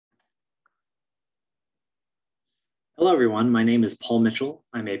Hello, everyone. My name is Paul Mitchell.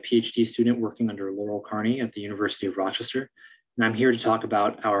 I'm a PhD student working under Laurel Carney at the University of Rochester, and I'm here to talk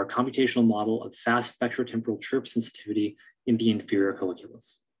about our computational model of fast spectrotemporal chirp sensitivity in the inferior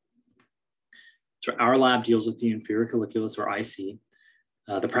colliculus. So our lab deals with the inferior colliculus, or IC,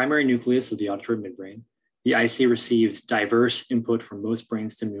 the primary nucleus of the auditory midbrain. The IC receives diverse input from most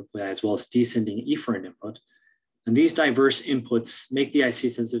brainstem nuclei, as well as descending efferent input. And these diverse inputs make the IC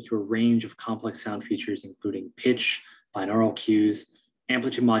sensitive to a range of complex sound features, including pitch, binaural cues,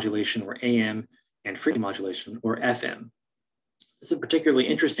 amplitude modulation, or AM, and frequency modulation, or FM. This is particularly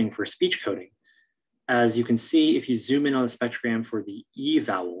interesting for speech coding. As you can see, if you zoom in on the spectrogram for the E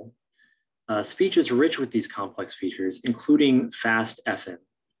vowel, speech is rich with these complex features, including fast FM.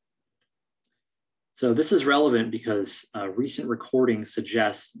 So this is relevant because recent recording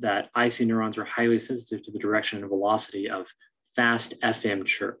suggests that IC neurons are highly sensitive to the direction and velocity of fast FM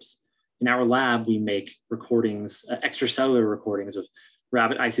chirps. In our lab, we make recordings, extracellular recordings of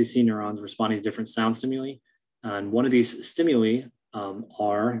rabbit ICC neurons responding to different sound stimuli. And one of these stimuli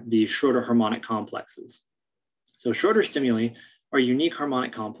are the Schroeder harmonic complexes. So Schroeder stimuli are unique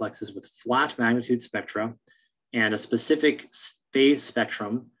harmonic complexes with flat magnitude spectra and a specific phase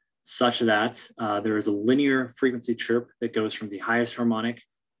spectrum such that there is a linear frequency chirp that goes from the highest harmonic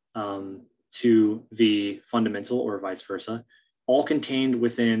to the fundamental, or vice versa, all contained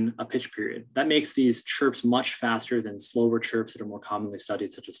within a pitch period. That makes these chirps much faster than slower chirps that are more commonly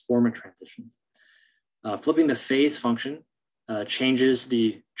studied, such as formant transitions. Flipping the phase function changes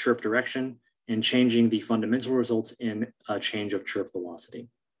the chirp direction, and changing the fundamental results in a change of chirp velocity.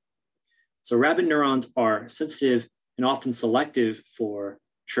 So rabbit neurons are sensitive and often selective for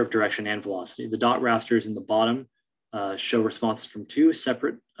chirp direction and velocity. The dot rasters in the bottom show responses from two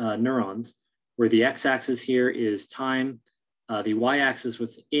separate neurons, where the x-axis here is time. The y-axis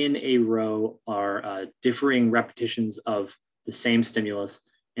within a row are differing repetitions of the same stimulus,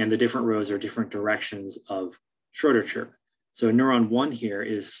 and the different rows are different directions of Schroeder chirp. So neuron 1 here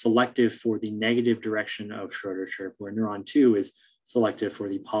is selective for the negative direction of Schroeder chirp, where neuron 2 is selective for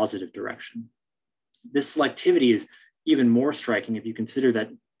the positive direction. This selectivity is even more striking if you consider that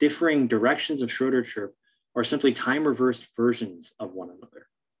differing directions of Schroeder chirp are simply time-reversed versions of one another.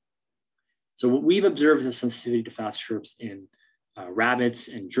 So what we've observed is sensitivity to fast chirps in rabbits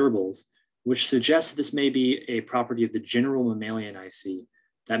and gerbils, which suggests this may be a property of the general mammalian IC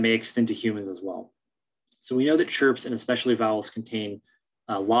that may extend to humans as well. So we know that chirps and especially vowels contain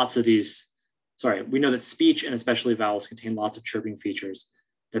we know that speech and especially vowels contain lots of chirping features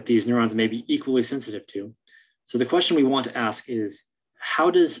that these neurons may be equally sensitive to. So the question we want to ask is,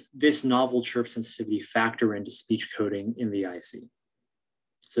 how does this novel chirp sensitivity factor into speech coding in the IC?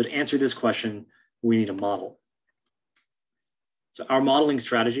 So to answer this question, we need a model. So our modeling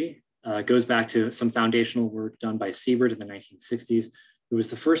strategy goes back to some foundational work done by Siebert in the 1960s. It was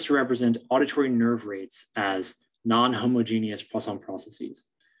the first to represent auditory nerve rates as non-homogeneous Poisson processes.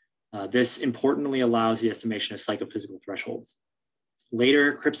 This importantly allows the estimation of psychophysical thresholds.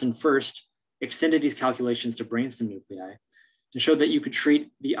 Later, Cripps and First extended these calculations to brainstem nuclei and showed that you could treat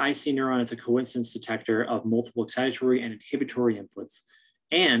the IC neuron as a coincidence detector of multiple excitatory and inhibitory inputs.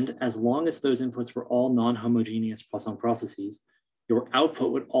 And as long as those inputs were all non-homogeneous Poisson processes, your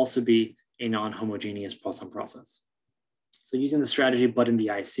output would also be a non-homogeneous Poisson process. So using the strategy, but in the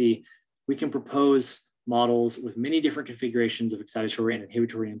IC, we can propose models with many different configurations of excitatory and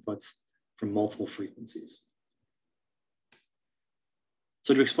inhibitory inputs from multiple frequencies.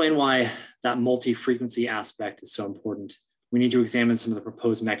 So to explain why that multi-frequency aspect is so important, we need to examine some of the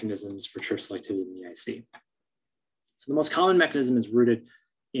proposed mechanisms for chirp selectivity in the IC. So the most common mechanism is rooted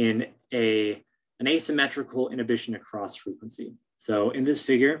in an asymmetrical inhibition across frequency. So in this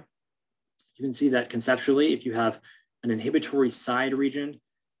figure, you can see that conceptually, if you have an inhibitory side region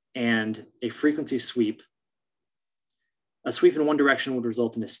and a frequency sweep, a sweep in one direction would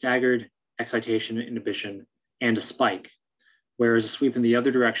result in a staggered excitation inhibition and a spike, whereas a sweep in the other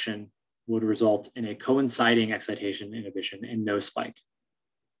direction would result in a coinciding excitation inhibition and no spike.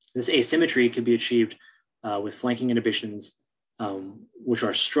 This asymmetry could be achieved with flanking inhibitions, which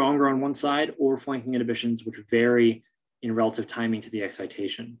are stronger on one side, or flanking inhibitions which vary in relative timing to the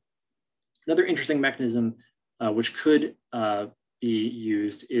excitation. Another interesting mechanism which could be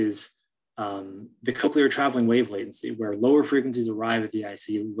used is the cochlear traveling wave latency, where lower frequencies arrive at the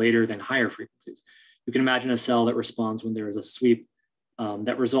IC later than higher frequencies. You can imagine a cell that responds when there is a sweep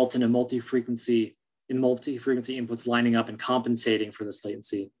that results in multi-frequency inputs lining up and compensating for this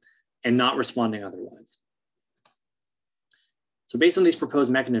latency and not responding otherwise. So based on these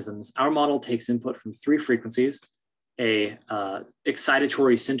proposed mechanisms, our model takes input from 3 frequencies, a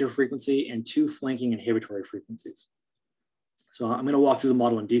excitatory center frequency and 2 flanking inhibitory frequencies. So I'm going to walk through the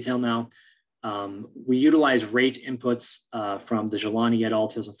model in detail now. We utilize rate inputs from the Jelani et al.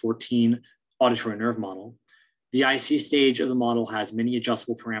 2014 auditory nerve model. The IC stage of the model has many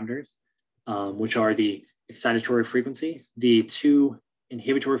adjustable parameters, which are the excitatory frequency, the two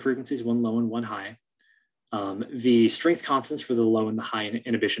inhibitory frequencies, one low and one high, the strength constants for the low and the high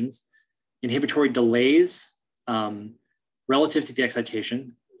inhibitions, inhibitory delays relative to the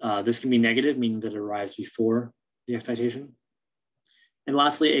excitation. This can be negative, meaning that it arrives before the excitation. And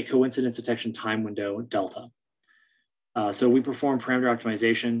lastly, a coincidence detection time window, delta. So we perform parameter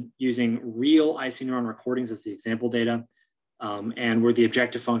optimization using real IC neuron recordings as the example data, and where the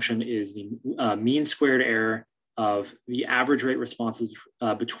objective function is the mean squared error of the average rate responses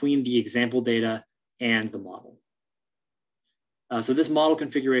between the example data and the model. So this model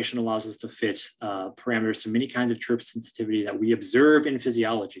configuration allows us to fit parameters to many kinds of chirp sensitivity that we observe in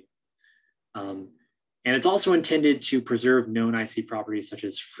physiology. And it's also intended to preserve known IC properties such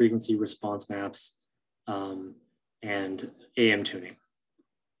as frequency response maps and AM tuning,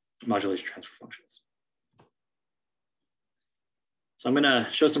 modulation transfer functions. So I'm gonna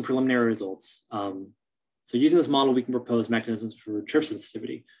show some preliminary results. So using this model, we can propose mechanisms for chirp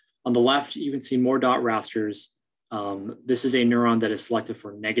sensitivity. On the left, you can see more dot rasters. This is a neuron that is selective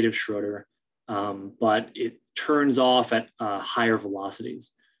for negative Schroeder, but it turns off at higher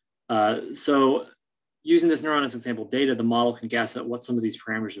velocities. So using this neuron as example data, the model can guess at what some of these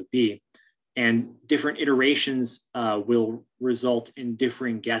parameters would be. And different iterations will result in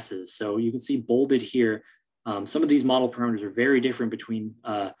differing guesses. So you can see bolded here, some of these model parameters are very different between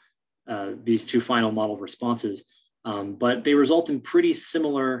these two final model responses, but they result in pretty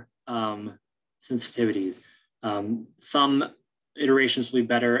similar sensitivities. Some iterations will be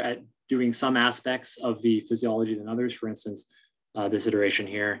better at doing some aspects of the physiology than others. For instance, this iteration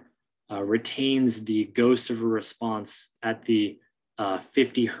here retains the ghost of a response at the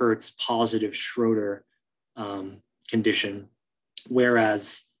 50 Hertz positive Schroeder condition,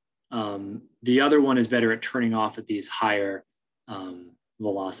 whereas the other one is better at turning off at these higher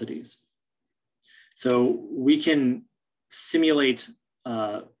velocities. So we can simulate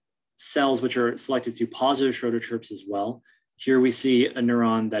cells which are selected to positive Schroeder chirps as well. Here we see a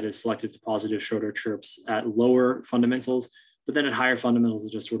neuron that is selected to positive Schroeder chirps at lower fundamentals, but then at higher fundamentals,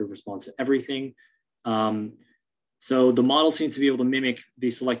 it just sort of responds to everything. So the model seems to be able to mimic the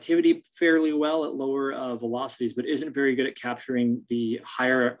selectivity fairly well at lower velocities, but isn't very good at capturing the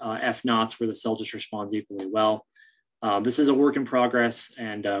higher F naughts where the cell just responds equally well. This is a work in progress,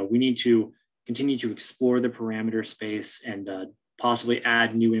 and we need to continue to explore the parameter space and possibly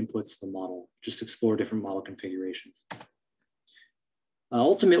add new inputs to the model, just explore different model configurations.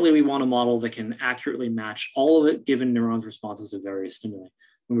 Ultimately, we want a model that can accurately match all of it given neurons' responses to various stimuli.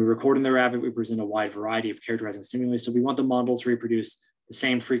 When we record in the rabbit, we present a wide variety of characterizing stimuli. So we want the model to reproduce the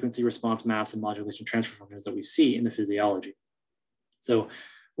same frequency response maps and modulation transfer functions that we see in the physiology. So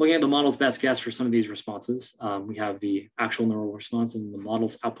looking at the model's best guess for some of these responses, we have the actual neural response and the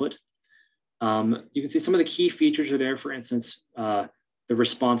model's output. You can see some of the key features are there. For instance, the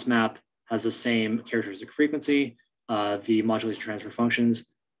response map has the same characteristic frequency. The modulation transfer functions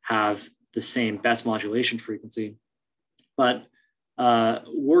have the same best modulation frequency, but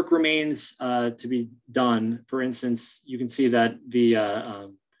work remains to be done. For instance, you can see that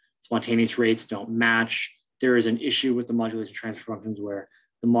the spontaneous rates don't match. There is an issue with the modulation transfer functions where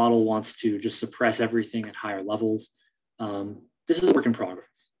the model wants to just suppress everything at higher levels. This is a work in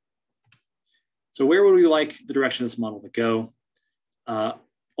progress. So where would we like the direction of this model to go?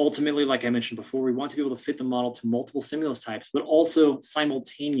 Ultimately, like I mentioned before, we want to be able to fit the model to multiple stimulus types, but also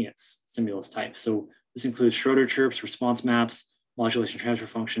simultaneous stimulus types. So this includes Schroeder chirps, response maps, modulation transfer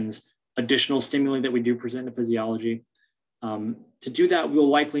functions, additional stimuli that we do present in physiology. To do that, we'll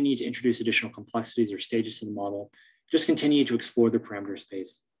likely need to introduce additional complexities or stages to the model, just continue to explore the parameter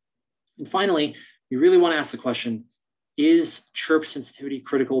space. And finally, we really want to ask the question, is chirp sensitivity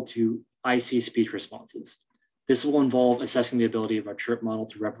critical to IC speech responses? This will involve assessing the ability of our chirp model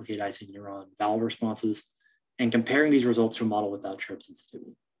to replicate IC neuron vowel responses and comparing these results to a model without chirp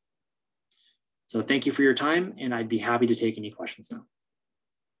sensitivity. So thank you for your time, and I'd be happy to take any questions now.